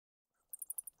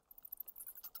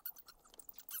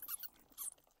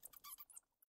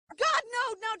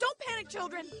don't panic,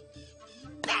 children.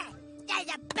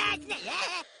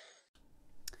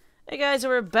 Hey guys,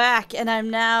 we're back, and I'm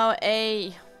now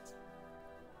a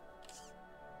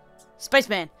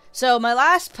spaceman. So my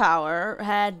last power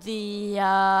had the,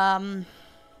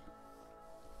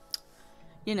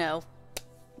 you know,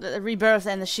 the rebirth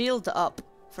and the shield up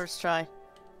first try.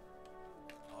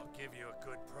 I'll give you a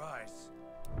good price.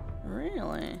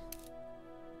 Really?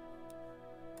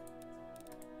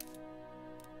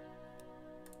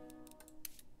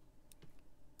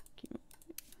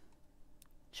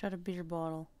 Shut a beer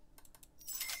bottle.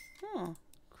 Oh,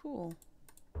 cool.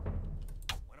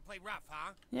 Wanna play rough,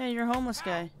 huh? Yeah, you're a homeless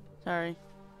guy. Sorry.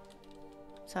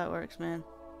 That's how it works, man.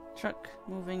 Truck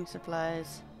moving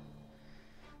supplies.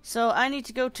 So I need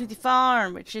to go to the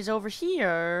farm, which is over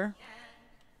here.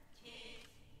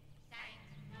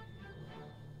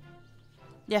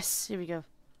 Yes, here we go.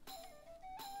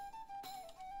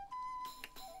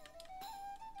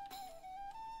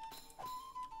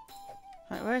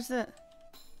 Alright, where's the...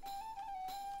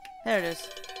 There it is.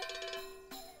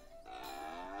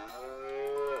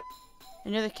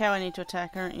 And you're the cow I need to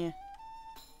attack, aren't you?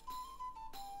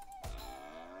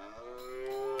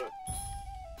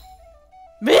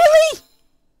 Really?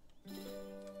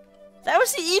 That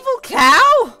was the evil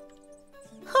cow?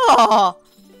 Oh.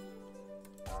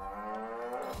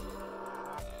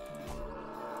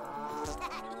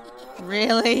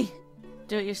 Really?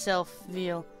 Do it yourself,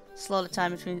 Veal. Slow the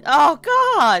time between. Oh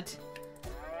God!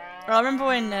 I remember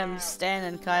when Stan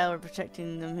and Kyle were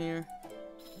protecting them here.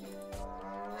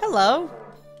 Hello.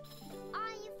 Oh,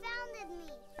 you founded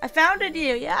me. I founded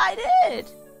you. Yeah, I did.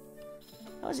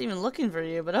 I wasn't even looking for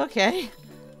you, but okay.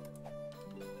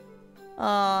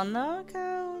 Oh, no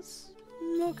cows.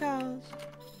 No cows.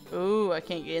 Ooh, I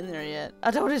can't get in there yet.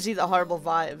 I don't want to see the horrible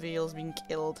Veals being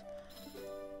killed.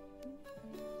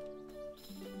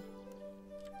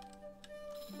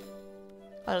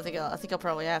 I think I'll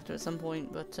probably have to at some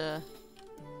point, but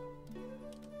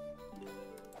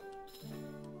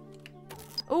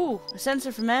ooh, a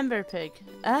sensor from Amber Pig.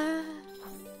 Ah.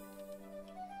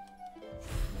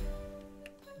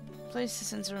 Place the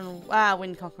sensor on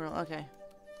wind cockerel. Okay.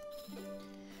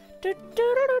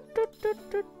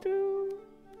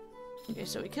 Okay,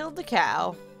 so we killed the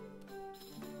cow.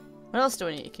 What else do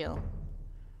I need to kill?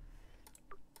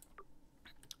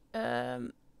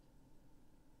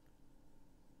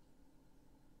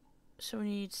 So we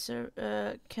need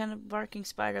kind of barking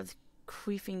spider of the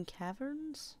queefing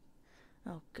caverns.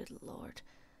 Oh, good lord!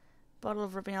 Bottle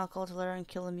of rubbing alcohol to learn and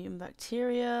kill the mutant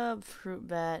bacteria, fruit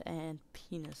bat, and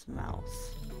penis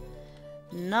mouse.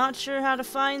 Not sure how to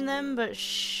find them, but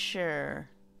sure.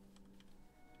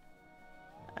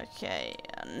 Okay,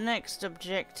 next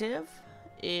objective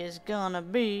is gonna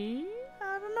be...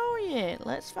 I don't know yet.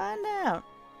 Let's find out.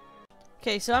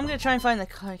 Okay, so I'm gonna try and find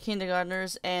the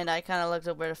kindergartners, and I kind of looked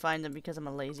up where to find them because I'm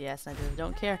a lazy ass and I really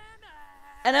don't care.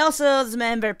 And also, there's a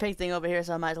man bear pig thing over here,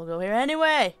 so I might as well go here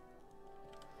anyway.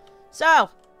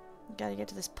 So, gotta get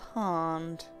to this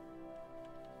pond.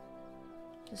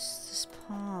 This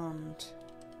pond.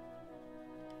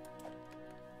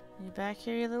 You back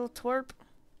here, you little twerp?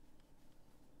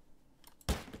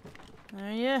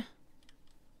 Are ya?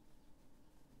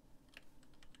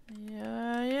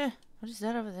 Yeah. What is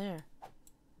that over there?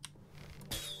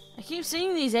 I keep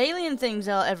seeing these alien things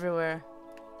out everywhere.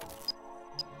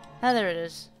 Ah, there it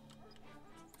is.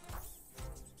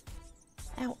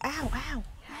 Ow, ow, ow,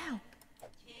 ow.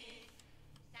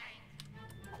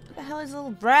 What the hell is a little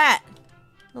brat?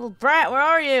 Little brat, where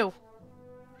are you?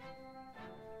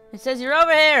 It says you're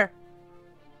over here.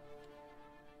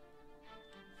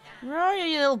 Where are you,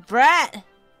 you little brat?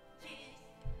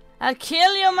 I'll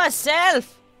kill you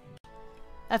myself.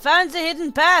 I found the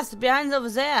hidden path behind over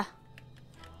there.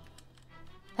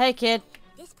 Hey, kid.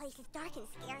 This place is dark and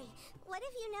scary. What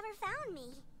if you never found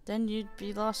me? Then you'd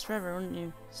be lost forever, wouldn't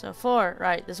you? So 4,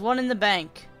 right. There's one in the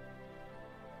bank.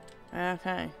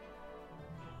 Okay.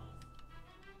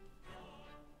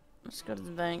 Let's go to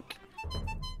the bank.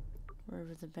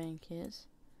 Wherever the bank is.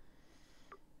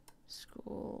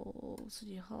 School,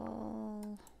 city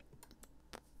hall.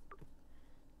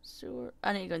 Sewer.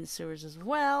 I need to go in the sewers as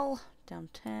well.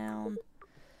 Downtown.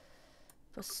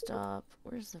 Bus stop.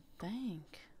 Where's the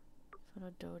bank?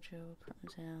 Photo dojo,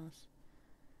 Carmen's house.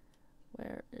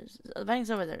 Where is the bank's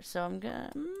over there? So I'm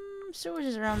gonna sewers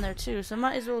is around there too. So I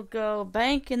might as well go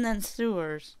bank and then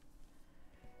sewers.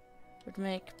 Would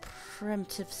make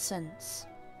primitive sense.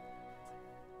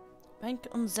 Bank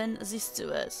und then the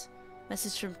sewers.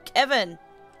 Message from Kevin.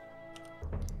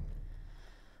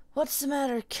 What's the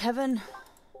matter, Kevin?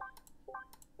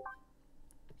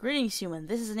 Greetings, human.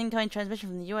 This is an incoming transmission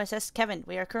from the USS Kevin.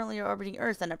 We are currently orbiting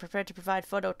Earth and are prepared to provide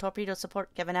photo torpedo support.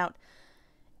 Kevin out.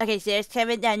 Okay, so there's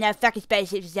Kevin. No fucking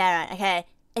spaceships there, okay?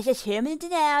 It's just humans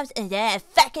and elves, and they're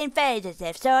fucking phasers. They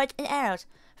have swords and arrows.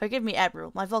 Forgive me,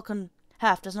 Admiral. My Vulcan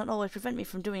half does not always prevent me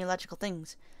from doing illogical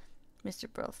things. Mr.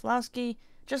 Broflowski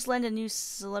just landed a new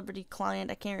celebrity client.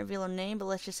 I can't reveal her name, but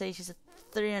let's just say she's a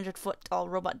 300-foot tall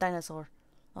robot dinosaur.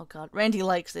 Oh god, Randy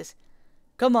likes this.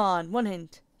 Come on, one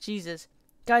hint. Jesus.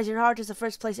 Guys, your heart is the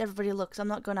first place everybody looks. I'm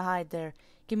not gonna hide there.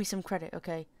 Give me some credit,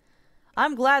 okay?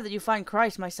 I'm glad that you find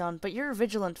Christ, my son, but you're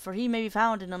vigilant, for he may be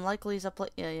found in unlikely as a place.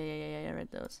 Yeah, I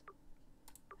read those.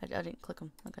 I didn't click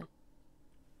them. Okay.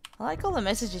 I like all the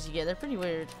messages you get. They're pretty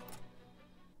weird.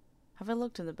 Have I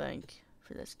looked in the bank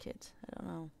for this kid? I don't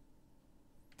know.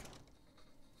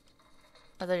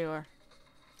 Oh, there you are.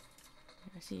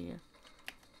 I see you.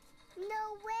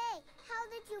 No way! How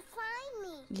did you find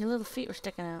me? Your little feet were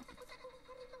sticking out.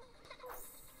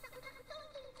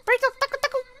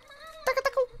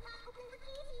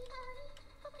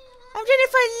 I'm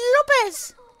Jennifer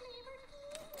Lopez!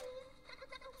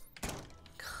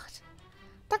 God.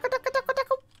 Taco, taco, taco,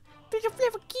 taco. Bit of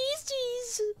flavor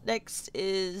cheese. Next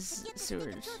is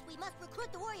sewers. We must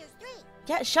recruit the Warriors 3.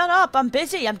 Yeah, shut up. I'm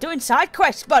busy. I'm doing side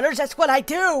quests, Butters. That's what I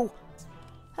do.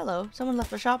 Hello. Someone left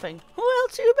for shopping. Well,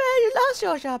 too bad you lost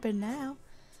your shopping now.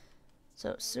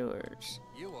 So, sewers.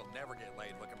 You will never get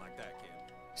laid looking like that, kid.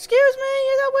 Excuse me.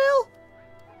 Yes, I will.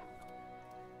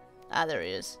 Ah, there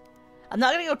he is. I'm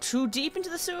not going to go too deep into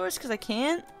the sewers because I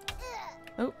can't.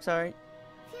 Oh, sorry.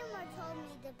 Humor told me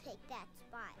to pick that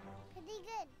spot. Pretty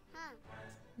good, huh?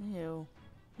 Ew.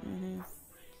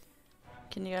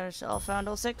 Can you guys all found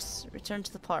all 6? Return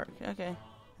to the park. Okay. And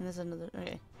there's another.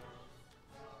 Okay.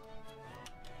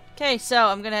 Okay, so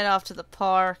I'm gonna head off to the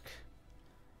park.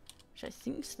 Which I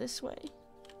think's this way.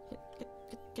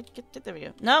 Get. There we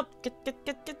go. Nope. Get.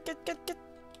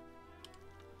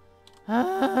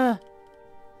 Ah.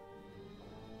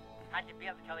 How'd you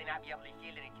feel to totally not be able to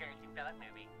heal any Terrence and Phillip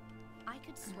movie? I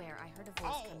could swear I heard a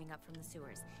voice coming up from the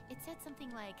sewers. It said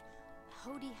something like,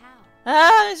 "Hody how."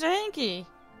 Ah, Mr. Hanky.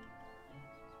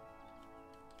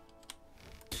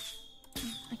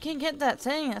 I can't get that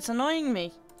thing. That's annoying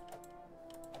me.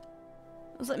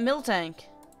 It was like Miltank.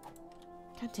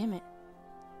 God damn it.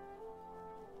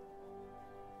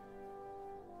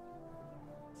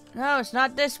 No, it's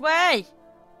not this way.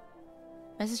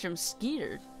 Message from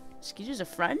Skeeter. Skeeter's a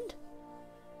friend?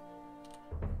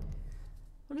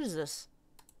 What is this?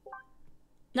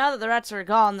 Now that the rats are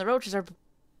gone, the roaches are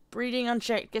breeding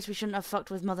unchecked. Guess we shouldn't have fucked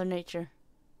with Mother Nature.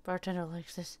 Bartender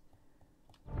likes this.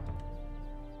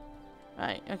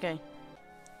 Right, okay.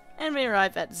 And we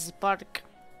arrive at the park.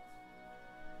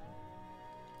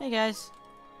 Hey guys.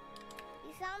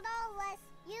 You found all of us.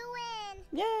 You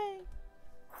win. Yay!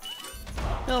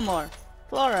 Fillmore,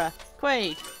 Flora,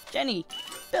 Quaid, Jenny,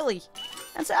 Billy,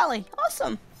 and Sally.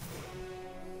 Awesome!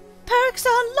 Perks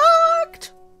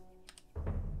unlocked!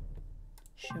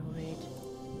 Sweet.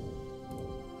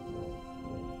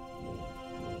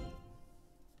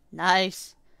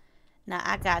 Nice. Now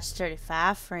I got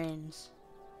 35 friends.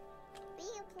 We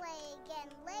can play again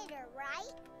later,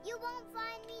 right? You won't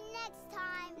find me next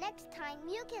time. Next time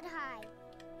you can hide.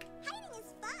 Hiding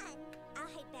is fun. I'll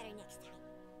hide better next time.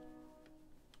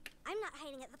 I'm not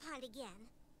hiding at the pond again.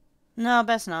 No,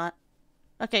 best not.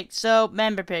 Okay, so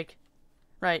member pig.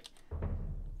 Right.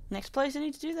 Next place I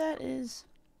need to do that is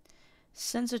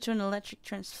sensor to an electric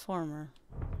transformer.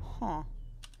 Huh.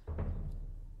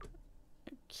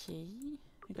 Okay.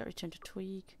 I got return to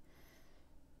tweak.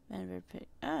 Member pig.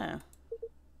 Oh.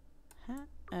 Huh.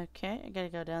 Okay, I gotta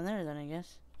go down there then, I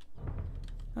guess.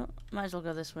 Oh, might as well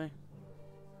go this way.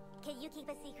 Can you keep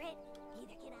a secret?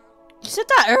 Neither can I. You said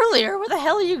that earlier. Where the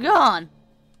hell are you gone?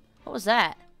 What was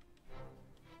that?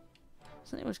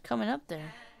 Something was coming up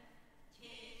there.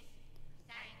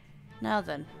 Now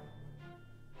then.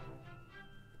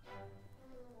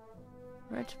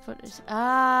 Where to put this?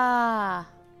 Ah!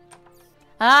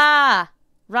 Ah!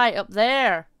 Right, up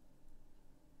there.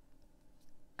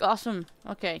 Awesome.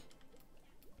 Okay.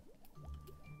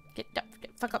 Get up.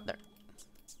 Get fuck up there.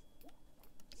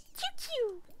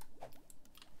 Choo-choo!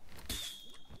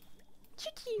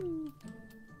 Choo-choo!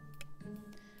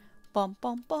 Bum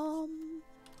bum bum.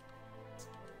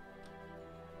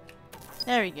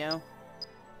 There we go.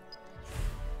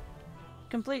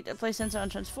 Complete a place sensor on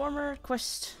transformer.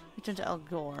 Quest. Return to Al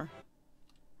Gore.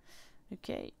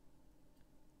 Okay.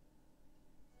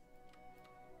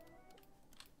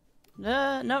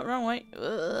 No, wrong way.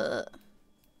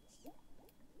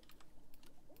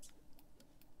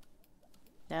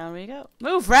 Down we go.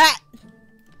 Move, rat!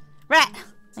 Rat!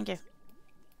 Thank you.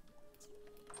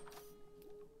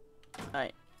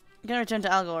 Alright. I'm gonna return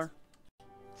to Al Gore.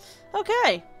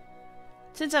 Okay.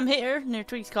 Since I'm here near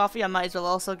Tweak's coffee, I might as well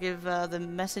also give the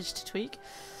message to Tweak.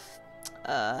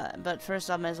 But first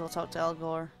I might as well talk to Al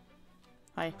Gore.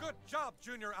 Hi. Good job,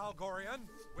 Junior Algorian.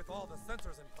 With all the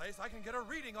sensors in place, I can get a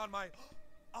reading on my...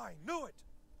 I knew it!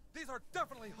 These are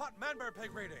definitely hot Manbear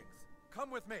Pig readings. Come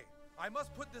with me. I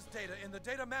must put this data in the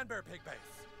data Manbear Pig base.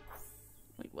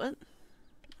 Wait, what?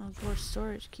 Al Gore's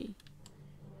storage key.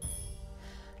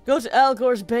 Go to Al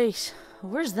Gore's base.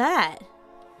 Where's that?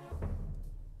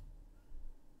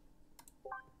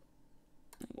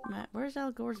 Matt, where's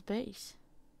Al Gore's base?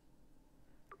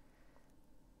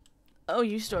 Oh,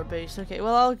 you store base. Okay,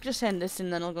 well, I'll just hand this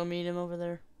and then I'll go meet him over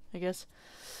there, I guess.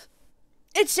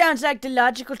 It sounds like the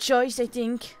logical choice, I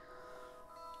think.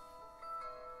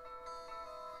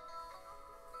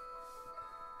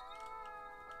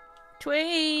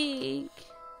 Tweak!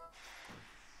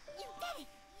 You did it!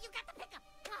 You got the pickup!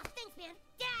 Oh, thanks, man.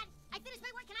 Dad, I finished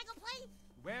my work. Can I go play?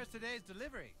 Where's today's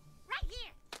delivery? Right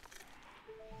here.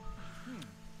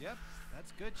 Yep,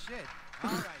 that's good shit. All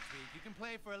right, Tweak, you can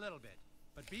play for a little bit.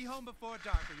 But be home before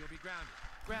dark or you'll be grounded.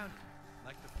 Grounded,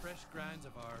 like the fresh grinds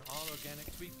of our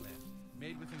all-organic tweak blend,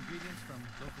 made with ingredients from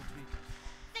local tweakers.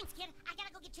 Thanks, kid. I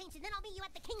gotta go get changed, and then I'll meet you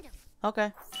at the kingdom.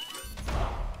 Okay.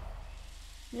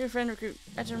 Your friend recruit.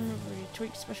 Enter removery.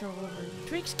 Tweak special delivery.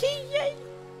 Tweak's key, yay!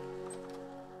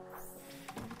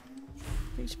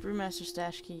 Tweak's brewmaster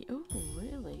stash key. Ooh,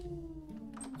 really?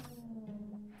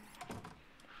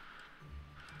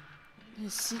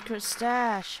 His secret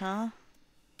stash, huh?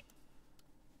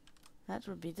 That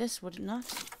would be this, would it not?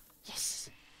 Yes!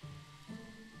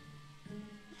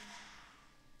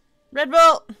 Red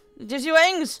Bull! It gives you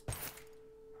wings!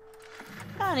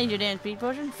 I need your damn speed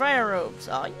potion. Fire robes.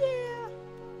 Oh yeah!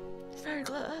 Fire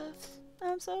gloves.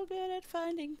 I'm so good at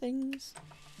finding things.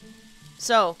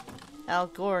 So, Al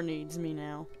Gore needs me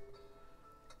now.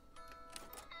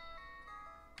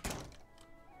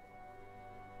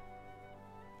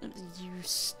 You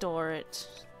store it.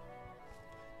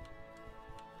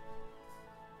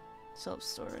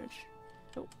 Self-storage.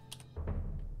 Oh.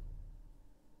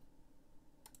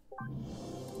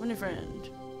 Winter friend.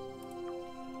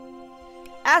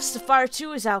 Ask the Fire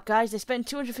 2 is out, guys. They spent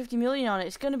 $250 million on it.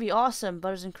 It's gonna be awesome.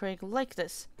 Butters and Craig like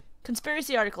this.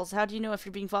 Conspiracy articles. How do you know if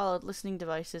you're being followed? Listening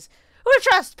devices. Who to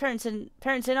trust? Parents in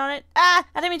on it. Ah!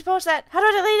 I didn't mean to post that. How do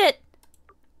I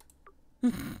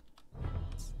delete it?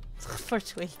 For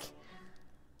Tweak.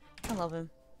 I love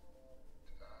him.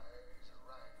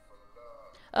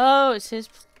 Oh, it's his.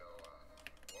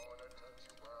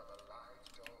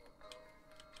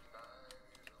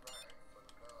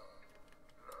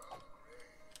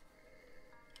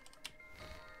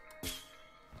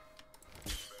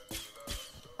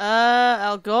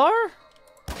 Al Gore?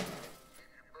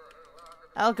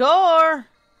 Al Gore!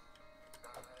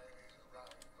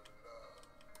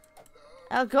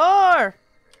 Al Gore!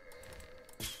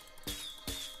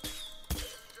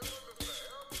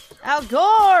 Al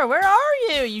Gore, where are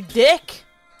you, you dick?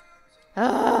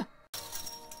 Okay,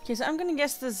 so I'm gonna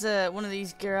guess there's one of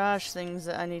these garage things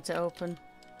that I need to open.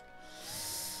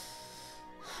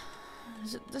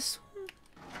 Is it this one?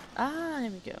 Ah,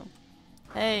 there we go.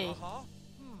 Hey.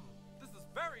 This is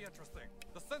very interesting.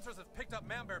 The sensors have picked up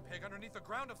Manbear Pig underneath the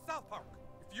ground of South Park.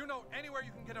 If you know anywhere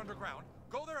you can get underground,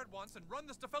 go there at once and run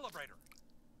this defibrillator.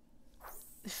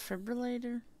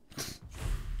 Defibrillator?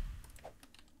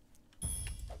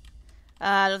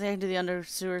 I don't think I can do the under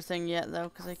sewer thing yet, though,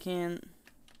 because I can't.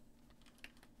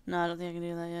 No, I don't think I can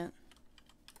do that yet.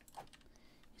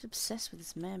 He's obsessed with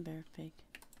this Manbear Pig.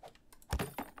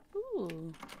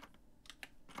 Ooh.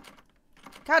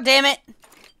 God damn it!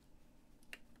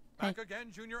 Back again,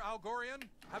 Junior Algorian?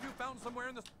 Have you found somewhere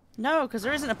in this? No, because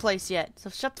there isn't a place yet, so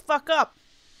shut the fuck up!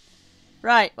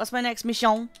 Right, what's my next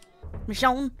mission?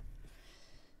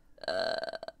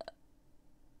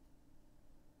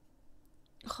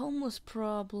 Homeless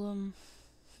problem.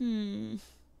 Big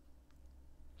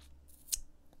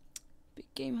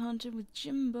game hunter with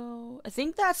Jimbo. I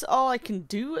think that's all I can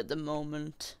do at the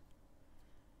moment.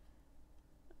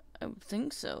 I would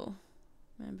think so.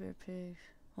 Manbear Pig.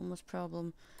 Homeless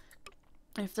problem.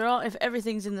 If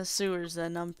everything's in the sewers,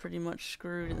 then I'm pretty much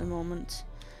screwed at the moment.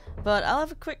 But I'll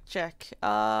have a quick check.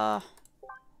 Can't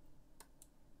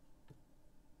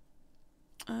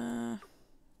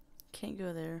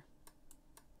go there.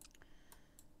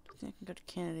 I think I can go to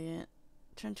Canada yet.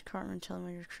 Turn to Cartman and tell him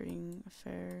you're recruiting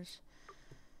affairs.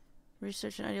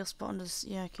 Research an ideal spot on this.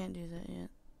 Yeah, I can't do that yet.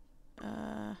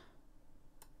 I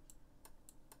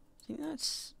think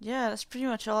that's pretty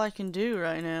much all I can do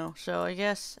right now. So I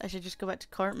guess I should just go back to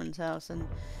Cartman's house and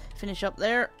finish up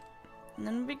there. And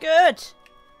then we'll be good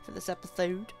for this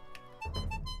episode.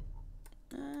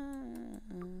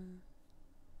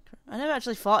 I never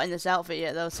actually fought in this outfit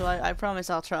yet, though, so I promise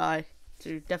I'll try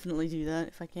to definitely do that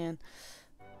if I can.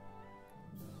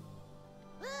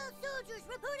 Well, soldiers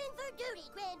reporting for duty,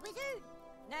 Grand Wizard.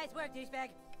 Nice work, douchebag.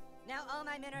 Now all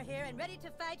my men are here and ready to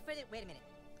fight for the— Wait a minute.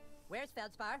 Where's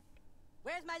Feldspar?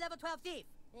 Where's my level 12 thief?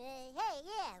 Hey,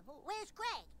 yeah, where's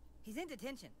Craig? He's in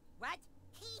detention. What?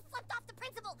 He flipped off the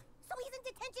principal, so he's in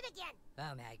detention again.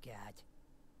 Oh my god.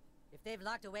 If they've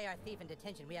locked away our thief in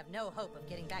detention, we have no hope of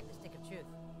getting back the stick of truth.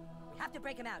 We have to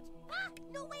break him out. Ah,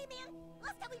 no way, man.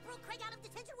 Last time we broke Craig out of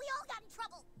detention, we all got in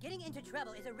trouble. Getting into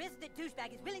trouble is a risk that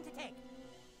douchebag is willing to take.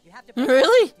 You have to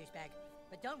Really? douchebag.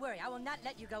 But don't worry, I will not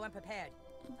let you go unprepared.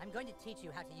 I'm going to teach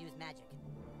you how to use magic.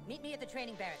 Meet me at the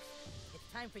training barracks.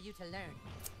 It's time for you to learn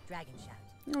Dragon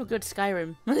Shout. Oh, good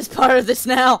Skyrim. It's part of this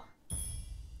now.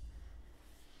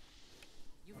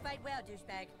 You fight well,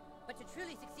 douchebag. But to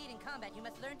truly succeed in combat, you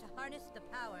must learn to harness the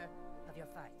power of your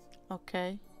farts.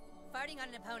 Okay. Farting on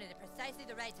an opponent at precisely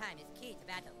the right time is key to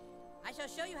battle. I shall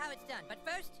show you how it's done, but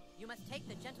first, you must take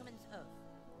the gentleman's oath.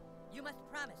 You must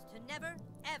promise to never,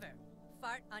 ever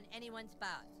fart on anyone's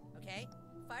balls, okay?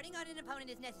 Farting on an opponent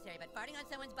is necessary, but farting on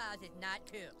someone's balls is not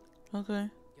cool. Okay.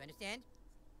 Do you understand?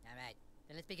 Alright,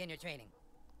 then let's begin your training.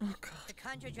 Oh, God. To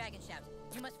conjure dragon shouts,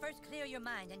 you must first clear your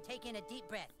mind and take in a deep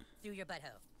breath through your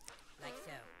butthole. Like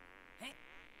so. Huh?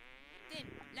 Then,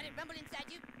 let it rumble inside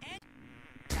you, and...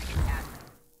 Dragon shout!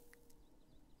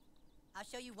 I'll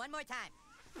show you one more time.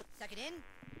 Suck it in.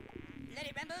 Let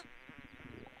it rumble.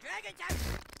 Dragon shout!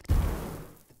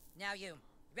 Now you.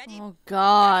 Ready? Oh,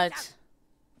 God.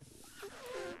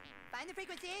 Find the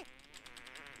frequency.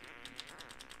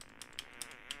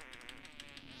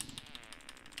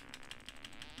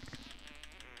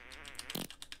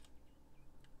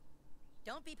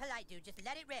 Don't be polite, dude. Just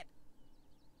let it rip.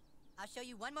 I'll show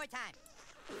you one more time.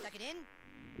 Suck it in.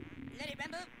 Let it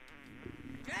rumble.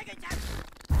 Dragon shout!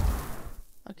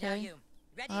 Okay. Now you.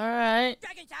 Ready? Alright.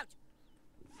 Dragon shout!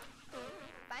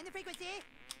 Find the frequency.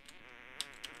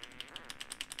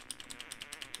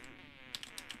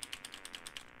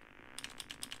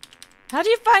 How do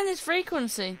you find this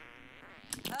frequency?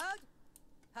 Hold.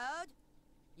 Hold.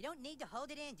 You don't need to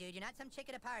hold it in, dude. You're not some chick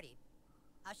at a party.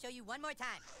 I'll show you one more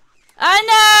time. I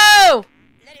know!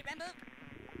 Let it rumble.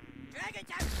 Dragon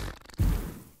shout!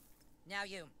 Now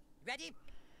you. Ready?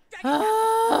 Dragon shout!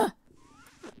 Ah!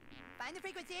 Find the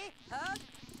frequency. Hold.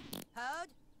 Hold.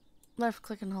 Left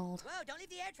click and hold. Whoa, don't leave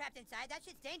the air trapped inside. That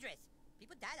shit's dangerous.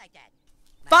 People die like that.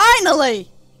 Finally!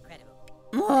 Incredible.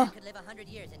 Ugh. Man could live 100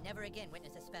 years and never again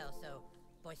witness a spell so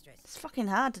boisterous. It's fucking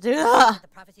hard to do that. The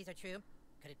prophecies are true.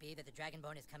 Could it be that the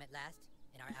Dragonborn has come at last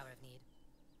in our hour of need?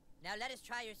 Now let us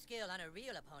try your skill on a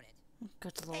real opponent.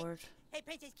 Good lord. Hey,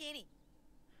 Princess Kenny.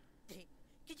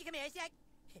 Could you come here a sec?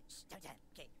 Shh, don't tell.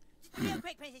 Okay. Just real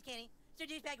quick, Princess Kenny. Sir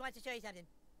Douchebag wants to show you something.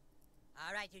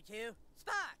 All right, you two.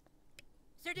 Spar!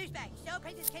 Sir Douchebag, show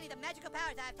Princess Kenny the magical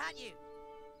powers I have taught you.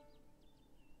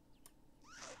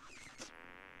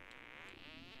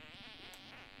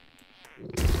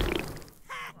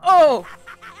 Oh!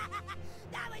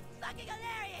 That was fucking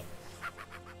hilarious!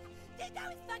 Dude, that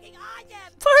was fucking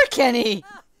awesome! Poor Kenny!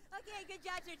 Oh, okay, good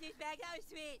job, Sir Douchebag. That was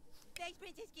sweet. Thanks,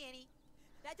 Princess Kenny.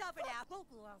 That's all for now.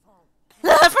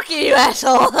 Fuck you,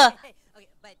 asshole! Okay,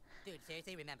 but, dude,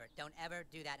 seriously, remember, don't ever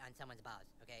do that on someone's balls,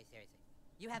 okay? Seriously.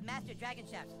 You have mastered Dragon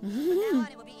Shouts. From now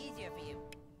on, it will be easier for you.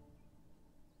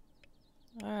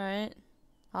 Alright.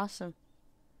 Awesome.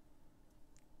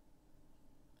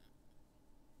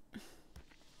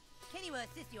 Kenny will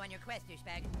assist you on your quest,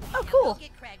 douchebag. Oh, Now cool. go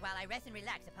get Craig while I rest and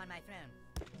relax upon my throne.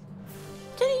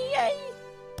 Kenny, yay!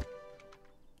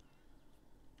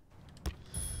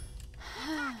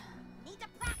 Need to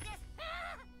practice.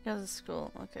 Go to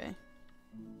school, okay.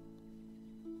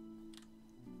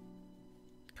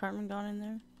 Cartman gone in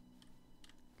there?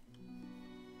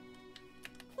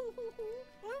 Oh,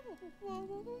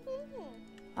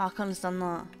 I couldn't understand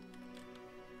that.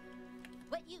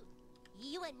 What,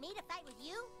 you want me to fight with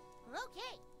you?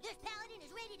 Okay, this paladin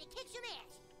is ready to kick some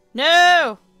ass.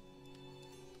 No!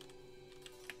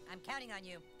 I'm counting on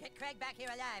you. Get Craig back here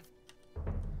alive.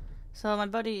 So my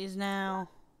buddy is now...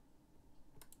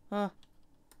 Oh.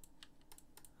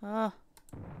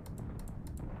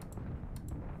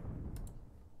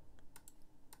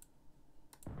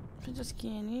 Princess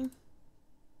Kenny.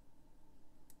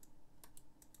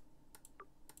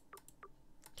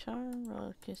 Charm,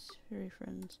 Rollicus, Fairy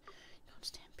Friends. Don't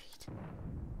stampede.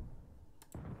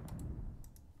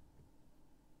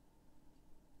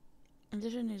 In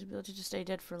addition, his ability to stay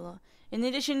dead for a long. In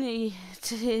addition,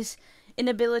 to his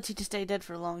inability to stay dead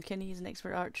for long. Kenny is an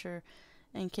expert archer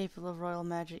and capable of royal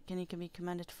magic. Kenny can be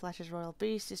commanded to flash his royal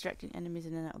beast, distracting enemies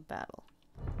in and out of battle.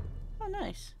 Oh,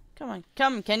 nice. Come on.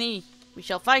 Come, Kenny. We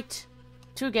shall fight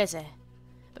together.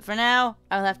 But for now,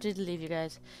 I'll have to leave you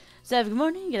guys. So have a good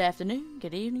morning, good afternoon,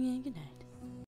 good evening, and good night.